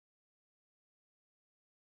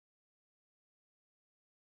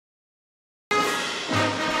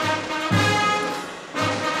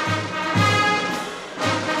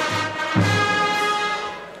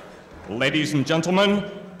Ladies and gentlemen,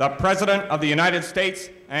 the President of the United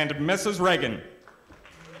States and Mrs. Reagan.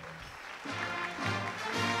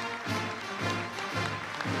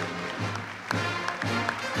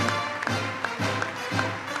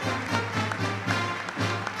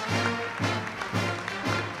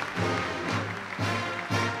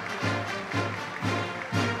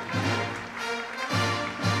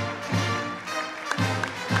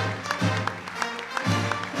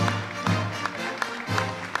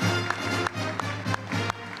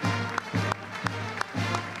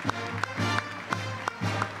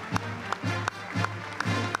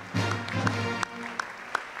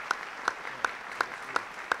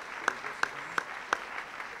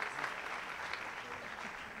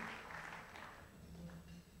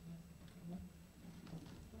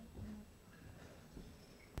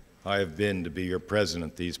 I have been to be your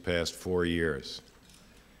president these past 4 years,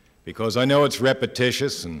 because I know it's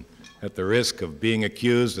repetitious and at the risk of being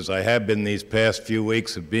accused, as I have been these past few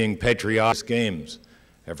weeks, of being patriotic games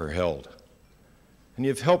ever held. And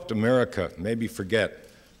you've helped America maybe forget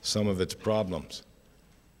some of its problems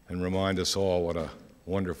and remind us all what a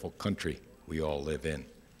wonderful country we all live in.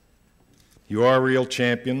 You are real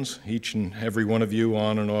champions, each and every one of you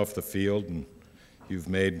on and off the field, and you've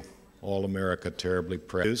made all America terribly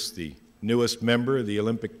proud. The newest member of the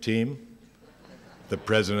Olympic team, the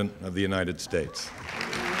President of the United States.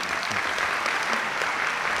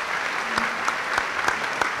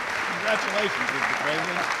 Congratulations, Mr.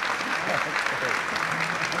 President.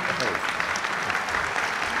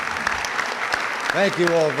 Thank you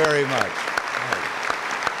all very much.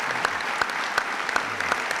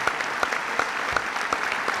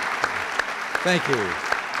 Thank you.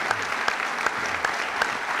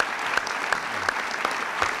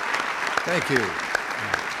 Thank you.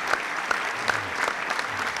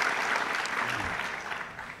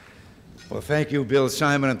 Well, thank you, Bill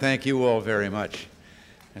Simon, and thank you all very much.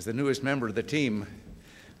 As the newest member of the team,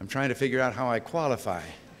 I'm trying to figure out how I qualify.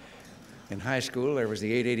 In high school, there was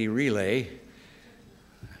the 880 relay.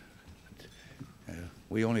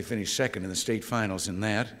 We only finished second in the state finals in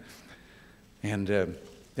that. And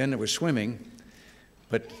then there was swimming,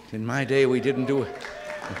 but in my day we didn't do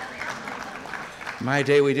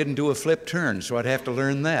a flip turn, so I'd have to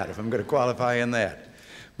learn that if I'm going to qualify in that.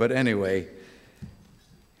 But anyway,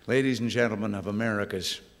 ladies and gentlemen of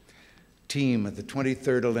America's team at the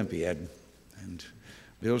 23rd Olympiad, and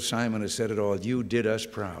Bill Simon has said it all, you did us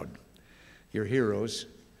proud. You're heroes,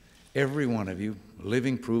 every one of you,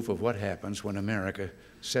 living proof of what happens when America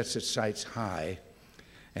sets its sights high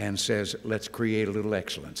and says, let's create a little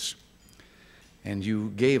excellence. And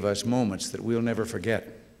you gave us moments that we'll never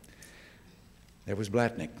forget. There was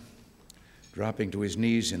Blatnick, dropping to his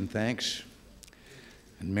knees in thanks,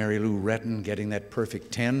 and Mary Lou Retton getting that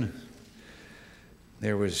perfect 10.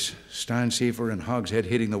 There was Steinsiefer and Hogshead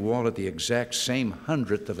hitting the wall at the exact same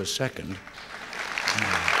 100th of a second.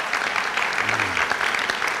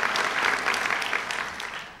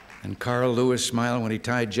 And Carl Lewis smiling when he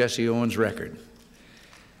tied Jesse Owens' record.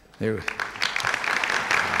 There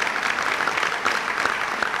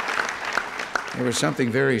was something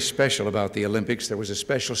very special about the Olympics. There was a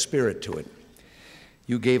special spirit to it.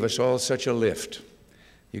 You gave us all such a lift.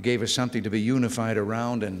 You gave us something to be unified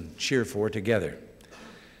around and cheer for together.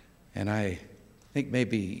 And I think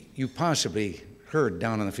maybe you possibly heard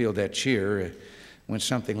down on the field that cheer when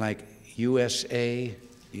something like USA,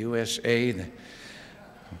 USA.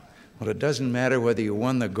 Well, it doesn't matter whether you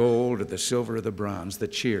won the gold or the silver or the bronze. The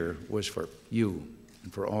cheer was for you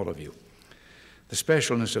and for all of you. The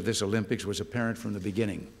specialness of this Olympics was apparent from the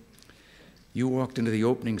beginning. You walked into the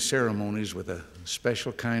opening ceremonies with a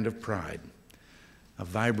special kind of pride, a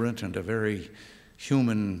vibrant and a very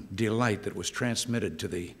human delight that was transmitted to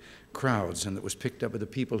the crowds and that was picked up by the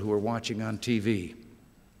people who were watching on TV.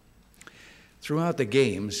 Throughout the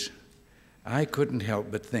games, I couldn't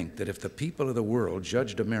help but think that if the people of the world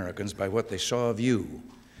judged Americans by what they saw of you,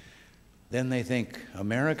 then they think,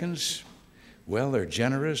 Americans, well, they're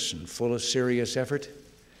generous and full of serious effort.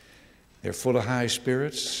 They're full of high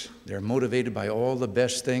spirits. They're motivated by all the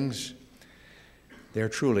best things. They're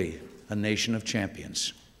truly a nation of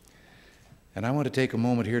champions. And I want to take a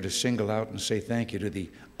moment here to single out and say thank you to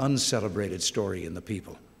the uncelebrated story in the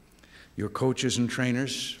people. Your coaches and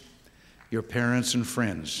trainers, your parents and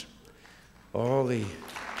friends, all the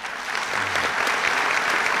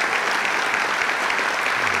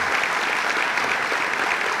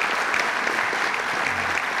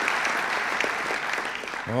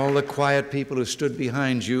quiet people who stood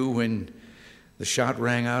behind you when the shot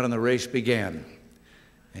rang out and the race began.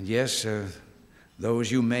 And yes,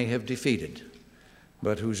 those you may have defeated,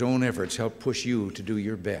 but whose own efforts helped push you to do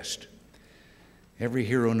your best. Every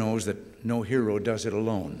hero knows that no hero does it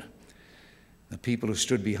alone. The people who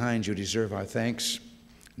stood behind you deserve our thanks.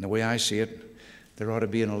 And the way I see it, there ought to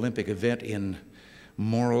be an Olympic event in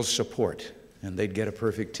moral support, and they'd get a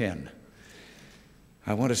perfect 10.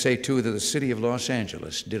 I want to say, too, that the city of Los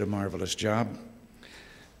Angeles did a marvelous job,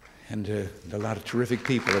 and a lot of terrific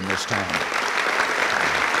people in this town.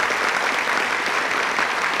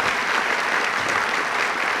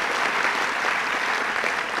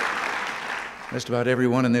 Just about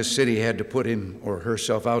everyone in this city had to put him or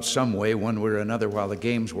herself out some way, one way or another, while the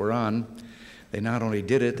games were on. They not only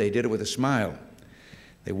did it, they did it with a smile.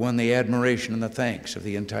 They won the admiration and the thanks of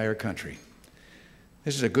the entire country.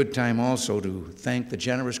 This is a good time also to thank the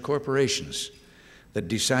generous corporations that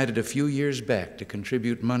decided a few years back to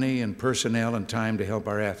contribute money and personnel and time to help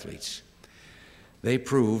our athletes. They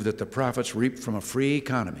prove that the profits reaped from a free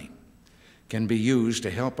economy can be used to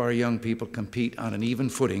help our young people compete on an even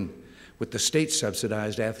footing with the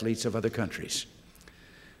state-subsidized athletes of other countries.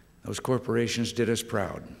 Those corporations did us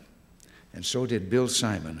proud, and so did Bill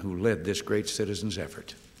Simon, who led this great citizens'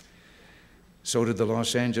 effort. So did the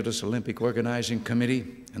Los Angeles Olympic Organizing Committee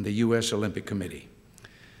and the U.S. Olympic Committee.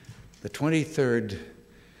 The 23rd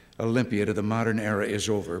Olympiad of the modern era is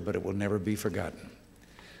over, but it will never be forgotten.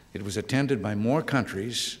 It was attended by more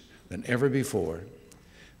countries than ever before.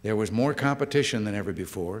 There was more competition than ever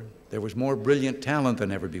before. There was more brilliant talent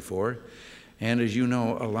than ever before. And as you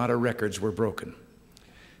know, a lot of records were broken.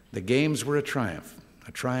 The games were a triumph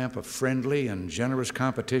of friendly and generous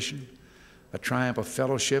competition, a triumph of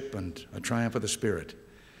fellowship, and a triumph of the spirit.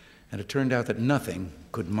 And it turned out that nothing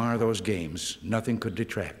could mar those games, nothing could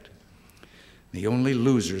detract. The only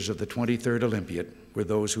losers of the 23rd Olympiad were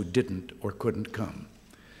those who didn't or couldn't come.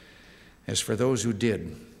 As for those who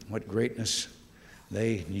did, what greatness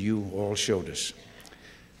you all showed us.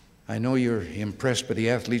 I know you're impressed by the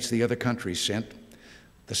athletes the other countries sent,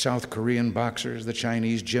 the South Korean boxers, the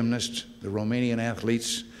Chinese gymnasts, the Romanian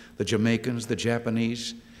athletes, the Jamaicans, the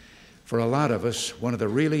Japanese. For a lot of us, one of the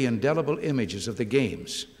really indelible images of the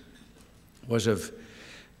Games was of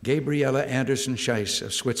Gabriela Anderson-Scheiss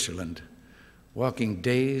of Switzerland, walking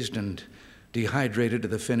dazed and dehydrated to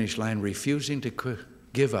the finish line, refusing to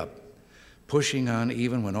give up, pushing on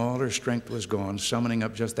even when all her strength was gone, summoning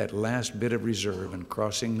up just that last bit of reserve and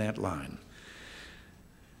crossing that line.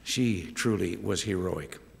 She truly was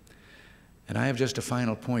heroic. And I have just a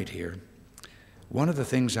final point here. One of the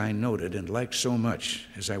things I noted and liked so much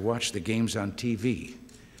as I watched the games on TV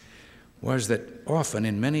was that often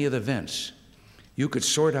in many of the events, you could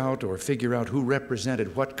sort out or figure out who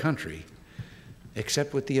represented what country,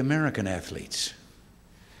 except with the American athletes.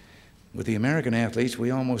 With the American athletes,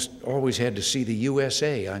 we almost always had to see the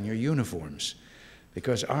USA on your uniforms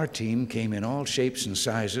because our team came in all shapes and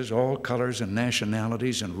sizes, all colors and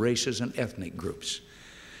nationalities and races and ethnic groups.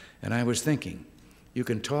 And I was thinking, you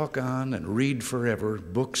can talk on and read forever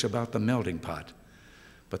books about the melting pot,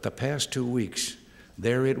 but the past 2 weeks,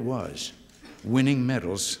 there it was, winning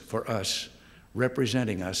medals for us,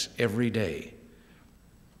 representing us every day.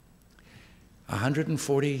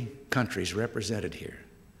 140 countries represented here,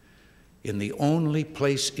 in the only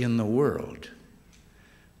place in the world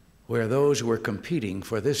where those who were competing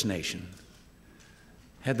for this nation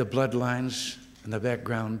had the bloodlines and the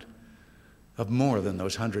background of more than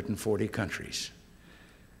those 140 countries.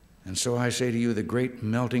 And so I say to you, the great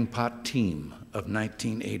melting pot team of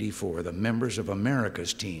 1984, the members of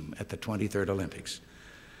America's team at the 23rd Olympics,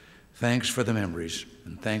 thanks for the memories,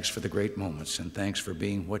 and thanks for the great moments, and thanks for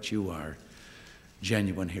being what you are,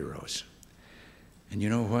 genuine heroes. And you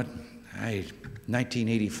know what?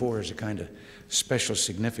 1984 is a kind of special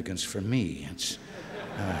significance for me. It's,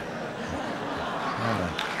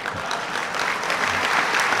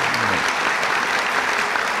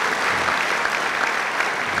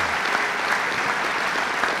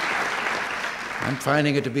 I'm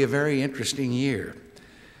finding it to be a very interesting year.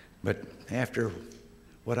 But after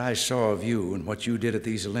what I saw of you and what you did at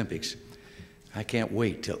these Olympics, I can't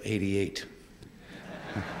wait till '88.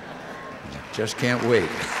 Just can't wait.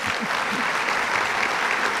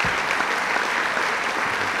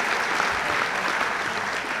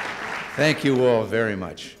 Thank you all very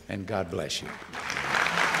much, and God bless you.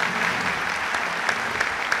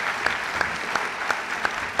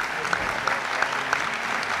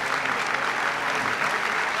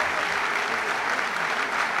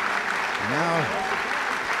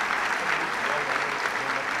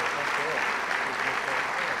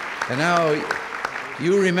 And now,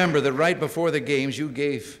 you remember that right before the games, you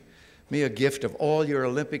gave me a gift of all your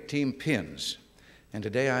Olympic team pins. And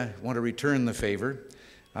today I want to return the favor.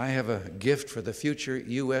 I have a gift for the future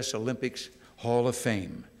U.S. Olympics Hall of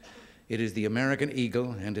Fame. It is the American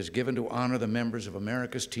Eagle and is given to honor the members of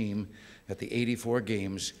America's team at the '84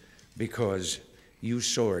 Games because you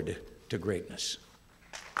soared to greatness.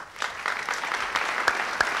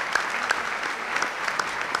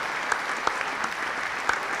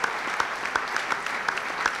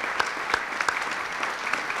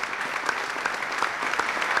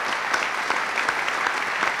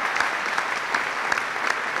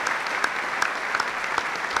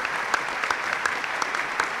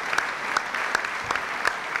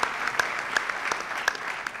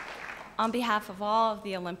 On behalf of all of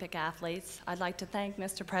the Olympic athletes, I'd like to thank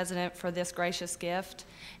Mr. President for this gracious gift,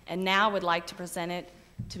 and now would like to present it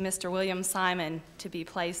to Mr. William Simon to be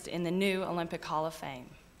placed in the new Olympic Hall of Fame.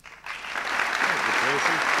 Thank you,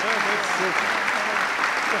 Tracy. Oh, that's super.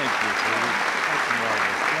 Thank you, Tracy. That's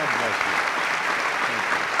marvelous. God bless you. Thank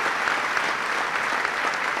you.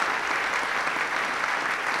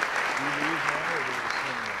 Do you use mine or do you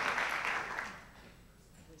sing mine?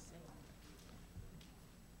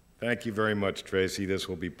 Thank you very much, Tracy. This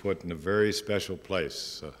will be put in a very special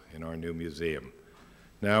place in our new museum.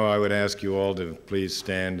 Now I would ask you all to please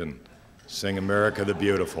stand and sing America the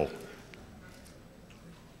Beautiful.